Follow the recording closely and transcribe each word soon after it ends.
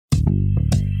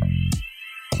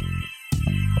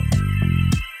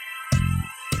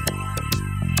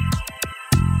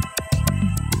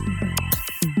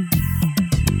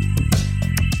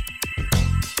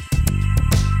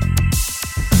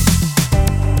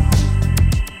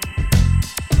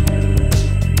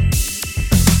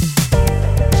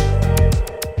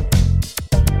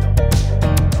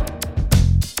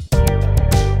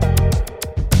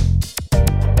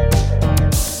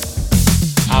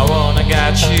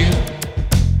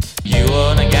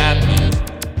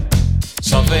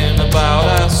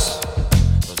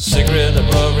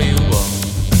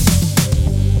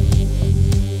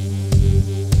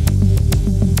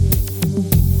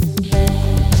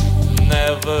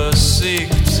never seek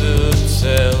to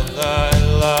tell thy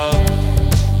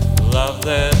love, love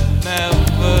that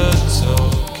never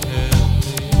took me.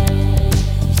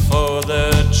 For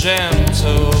the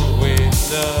gentle wind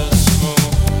does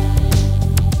move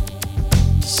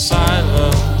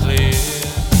silently.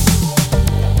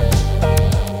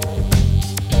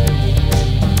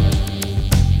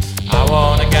 I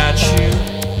wanna got you,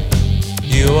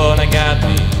 you wanna got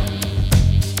me.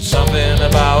 Something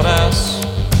about us,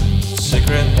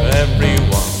 secret to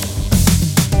everyone.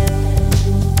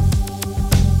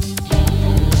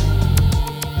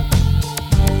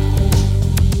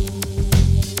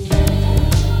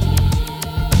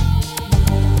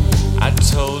 I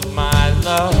told my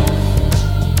love,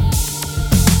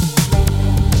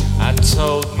 I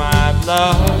told my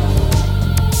love,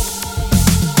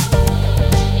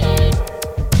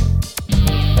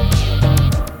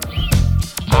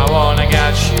 I wanna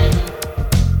got you,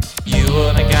 you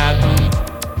wanna got me.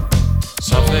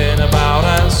 Something about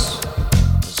us,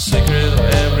 the secret of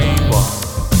everyone.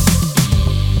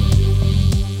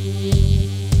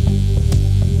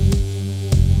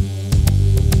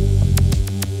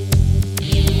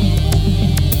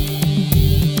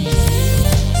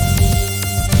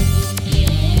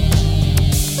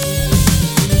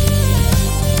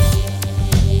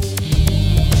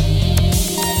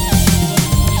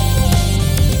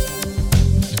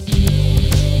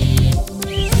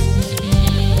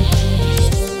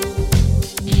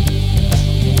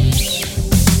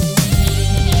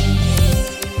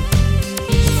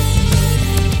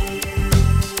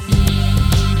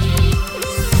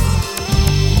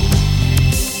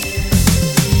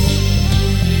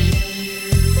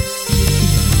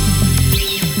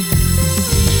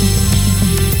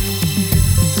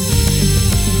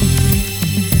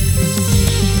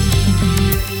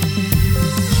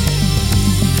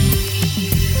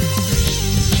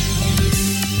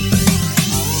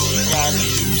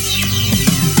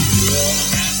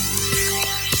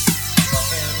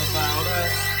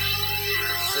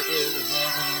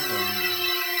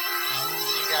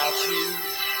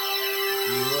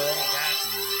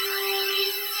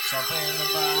 Something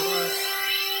about us,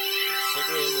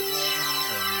 secret of